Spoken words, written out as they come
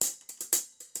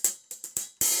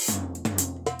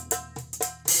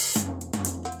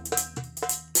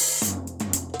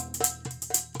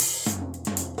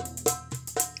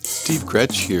Steve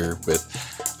Gretsch here with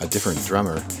a different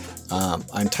drummer.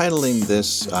 I'm titling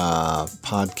this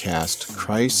podcast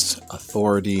Christ's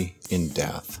Authority in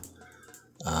Death.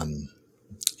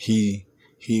 He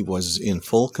was in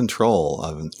full control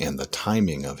of and the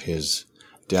timing of his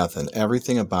death, and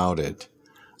everything about it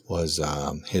was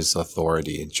his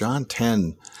authority. John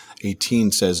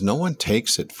 10:18 says, "No one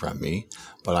takes it from me,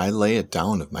 but I lay it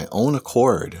down of my own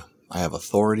accord. I have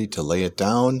authority to lay it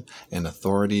down and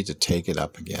authority to take it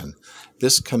up again.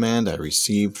 This command I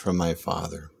received from my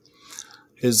Father."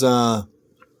 His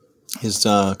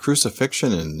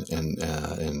crucifixion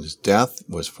and his death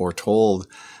was foretold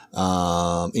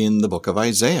in the book of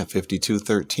Isaiah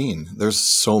 52:13. There's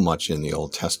so much in the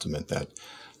Old Testament that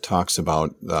talks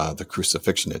about the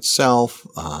crucifixion itself,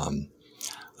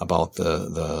 about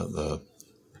the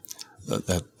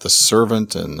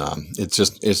servant, and it's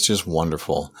just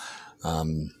wonderful.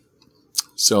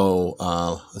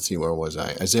 Let's see, where was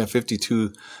I? Isaiah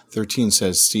 52:13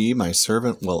 says, "See, my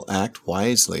servant will act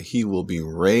wisely. He will be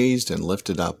raised and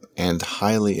lifted up and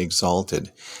highly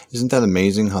exalted." Isn't that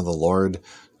amazing how the Lord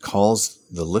calls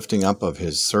the lifting up of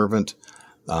his servant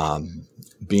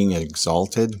being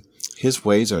exalted? His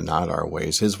ways are not our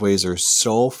ways. His ways are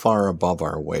so far above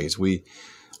our ways. We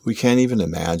can't even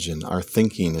imagine. Our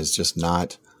thinking is just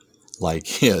not like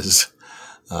his.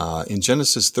 In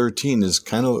Genesis 13 is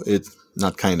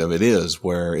it is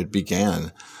where it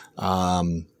began.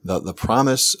 The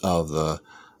promise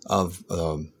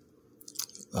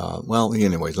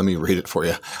anyways, let me read it for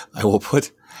you. I will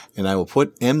put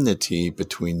enmity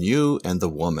between you and the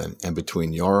woman, and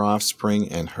between your offspring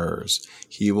and hers.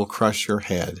 He will crush your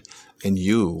head, and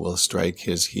you will strike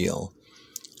his heel.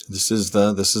 This is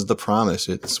the promise.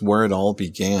 It's where it all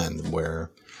began,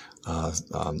 where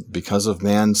because of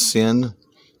man's sin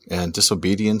and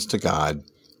disobedience to God,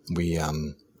 we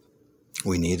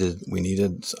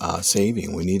needed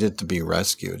saving. We needed to be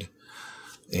rescued,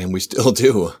 and we still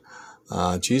do.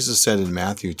 Jesus said in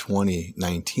Matthew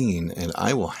 20:19, "And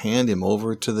I will hand him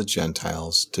over to the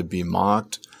Gentiles to be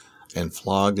mocked and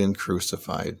flogged and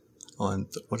crucified."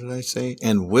 What did I say?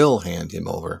 And will hand him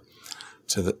over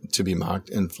to be mocked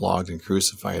and flogged and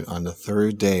crucified. On the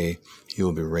third day, he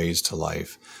will be raised to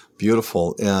life.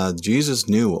 Beautiful. Jesus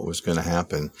knew what was going to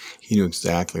happen. He knew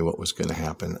exactly what was going to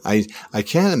happen. I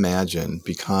can't imagine,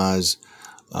 because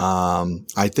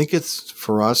I think it's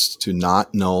for us to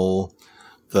not know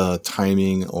the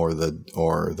timing or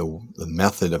the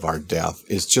method of our death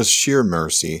is just sheer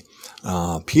mercy.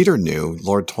 Peter knew.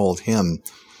 Lord told him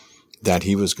that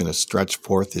he was going to stretch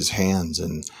forth his hands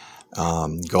and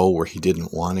go where he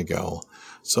didn't want to go.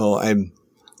 So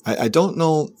I don't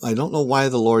know why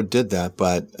the Lord did that,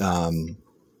 but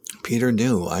Peter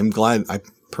knew. I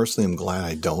personally am glad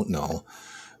I don't know.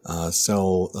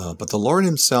 But the Lord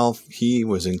himself, he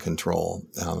was in control,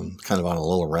 kind of on a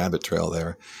little rabbit trail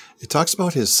there. It talks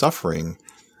about his suffering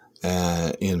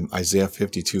in Isaiah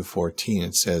 52:14.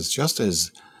 It says, "Just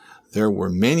as there were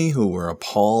many who were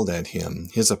appalled at him,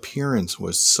 his appearance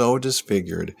was so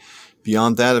disfigured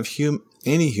beyond that of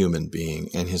any human being,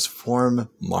 and his form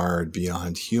marred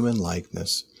beyond human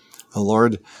likeness." The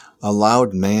Lord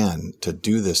allowed man to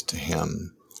do this to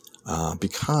him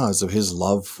because of his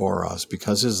love for us,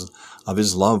 because of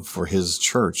his love for his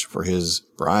church, for his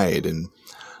bride, and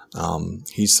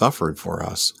he suffered for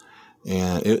us,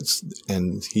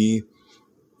 and he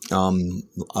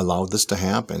allowed this to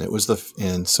happen.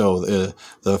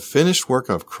 The finished work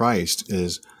of Christ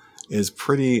is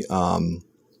pretty.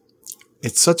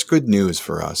 It's such good news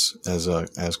for us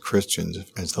as Christians,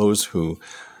 as those who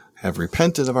have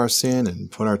repented of our sin and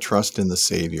put our trust in the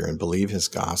Savior and believe his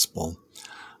gospel.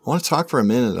 I want to talk for a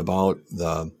minute about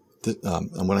when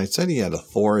I said he had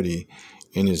authority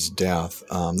in his death,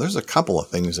 there's a couple of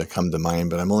things that come to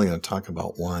mind, but I'm only going to talk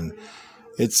about one.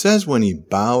 It says when he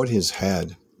bowed his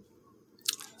head,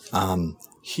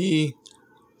 he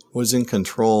was in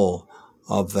control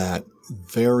of that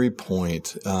very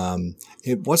point.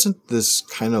 It wasn't this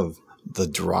kind of the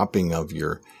dropping of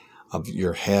your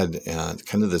head and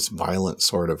kind of this violent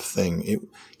sort of thing.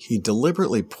 He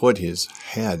deliberately put his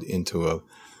head into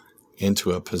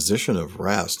a position of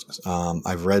rest.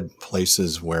 I've read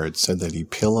places where it said that he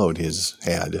pillowed his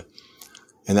head,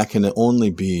 and that can only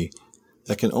be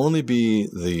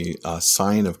the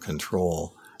sign of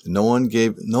control. No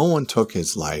one took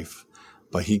his life,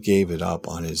 but he gave it up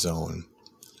on his own.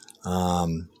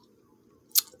 In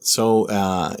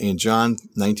John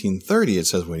 19:30, it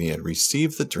says, when he had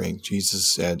received the drink,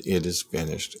 Jesus said, "It is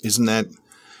finished." Isn't that?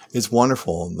 It's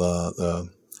wonderful.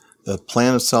 The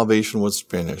plan of salvation was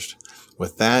finished.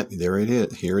 With that, there it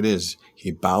is. Here it is.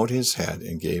 He bowed his head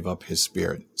and gave up his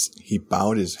spirit. He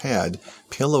bowed his head,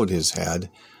 pillowed his head,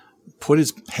 put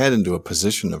his head into a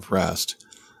position of rest,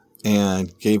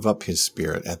 and gave up his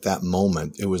spirit. At that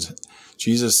moment,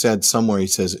 Jesus said somewhere, he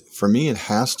says, for me, it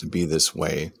has to be this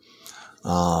way.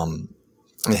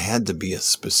 It had to be a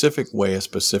specific way, a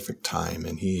specific time,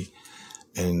 and he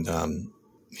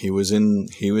was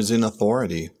in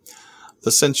authority.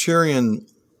 The centurion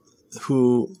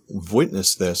who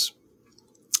witnessed this,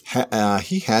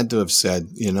 he had to have said,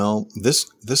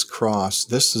 this cross,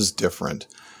 this is different,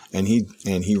 and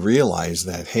he realized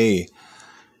that, hey,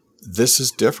 this is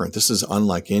different. This is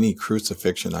unlike any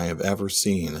crucifixion I have ever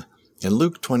seen. In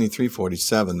Luke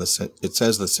 23:47, it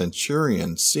says the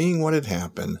centurion, seeing what had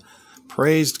happened,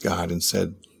 praised God and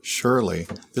said, surely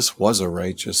this was a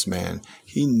righteous man.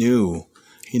 He knew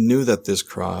that this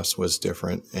cross was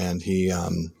different, and he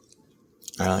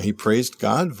praised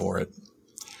God for it.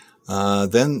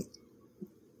 Then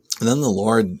the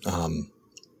Lord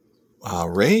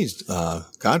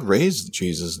God raised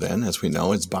Jesus then, as we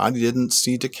know. His body didn't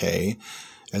see decay,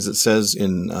 as it says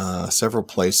in several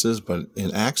places, but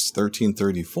in Acts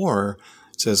 13:34,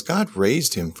 it says God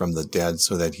raised him from the dead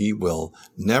so that he will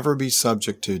never be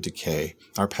subject to decay.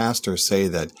 Our pastors say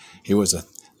that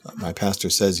my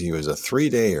pastor says he was a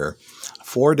 3-dayer,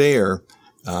 4-dayer,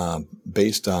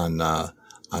 based on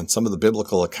some of the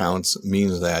biblical accounts,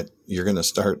 means that you're going to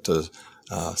start to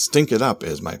stink it up,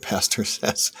 as my pastor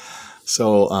says.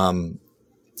 So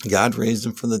God raised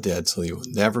him from the dead so he will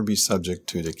never be subject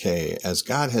to decay. As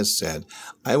God has said,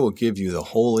 I will give you the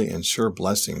holy and sure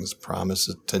blessings promised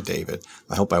to David.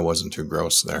 I hope I wasn't too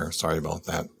gross there. Sorry about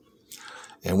that.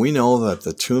 And we know that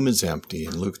the tomb is empty.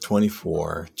 In Luke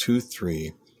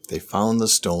 24:2-3, they found the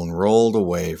stone rolled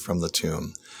away from the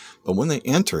tomb. But when they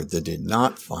entered, they did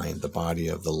not find the body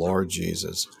of the Lord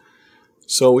Jesus.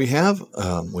 So we have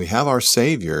our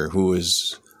Savior who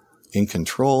is in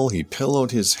control. He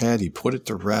pillowed his head. He put it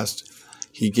to rest.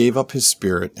 He gave up his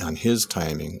spirit on his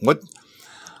timing.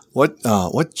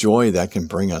 What joy that can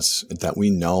bring us, that we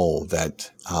know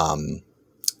that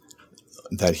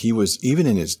he was, even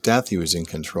in his death, he was in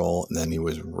control, and then he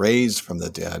was raised from the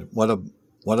dead. What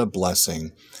a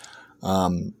blessing.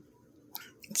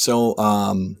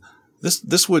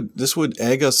 This would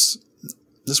egg us.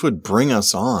 This would bring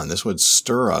us on. This would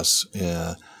stir us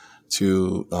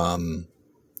to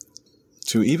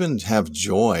even have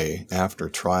joy after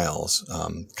trials.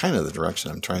 Kind of the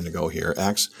direction I'm trying to go here.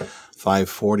 Acts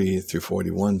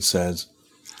 5:40-41 says,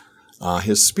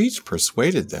 his speech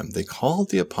persuaded them. They called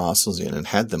the apostles in and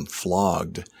had them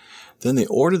flogged. Then they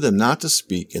ordered them not to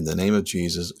speak in the name of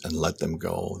Jesus and let them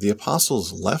go. The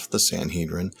apostles left the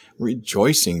Sanhedrin,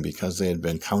 rejoicing because they had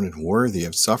been counted worthy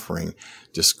of suffering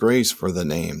disgrace for the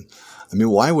name. I mean,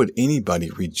 why would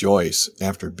anybody rejoice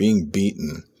after being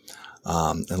beaten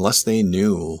unless they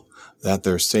knew that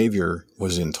their Savior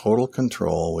was in total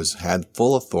control, had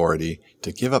full authority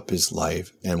to give up his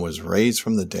life, and was raised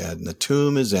from the dead, and the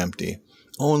tomb is empty?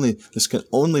 This can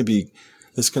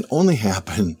only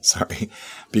happen,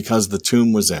 because the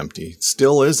tomb was empty. It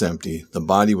still is empty. The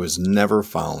body was never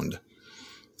found.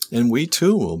 And we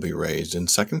too will be raised. In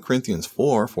 2 Corinthians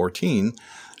 4:14,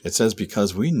 it says,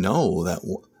 because we know that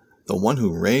the one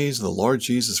who raised the Lord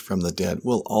Jesus from the dead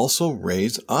will also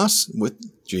raise us with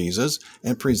Jesus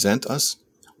and present us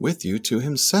with you to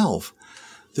himself.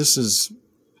 This is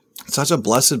such a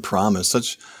blessed promise,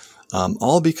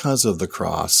 all because of the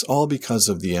cross, all because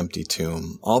of the empty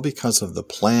tomb, all because of the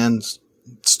plans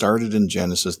started in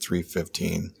Genesis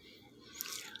 3:15.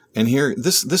 And here,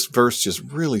 this verse just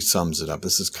really sums it up.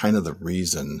 This is kind of the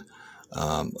reason.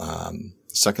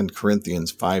 2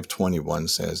 Corinthians 5:21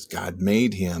 says, God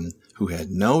made him who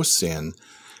had no sin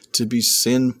to be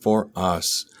sin for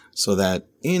us, so that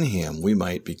in him we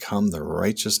might become the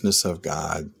righteousness of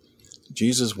God.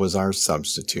 Jesus was our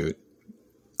substitute.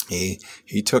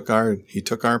 He took our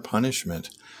punishment,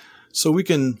 so we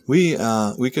can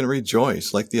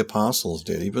rejoice like the apostles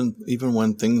did, even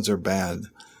when things are bad.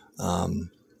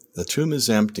 The tomb is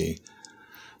empty.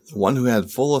 The one who had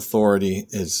full authority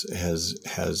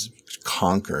has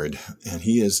conquered, and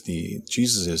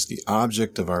Jesus is the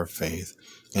object of our faith.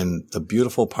 And the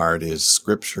beautiful part is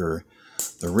Scripture,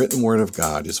 the written word of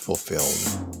God, is fulfilled.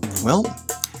 Well,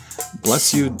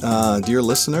 bless you, dear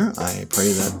listener. I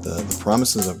pray that the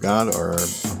promises of God are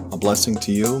a blessing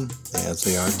to you as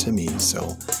they are to me.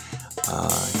 So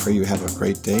I pray you have a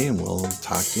great day, and we'll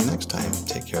talk to you next time.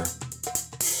 Take care.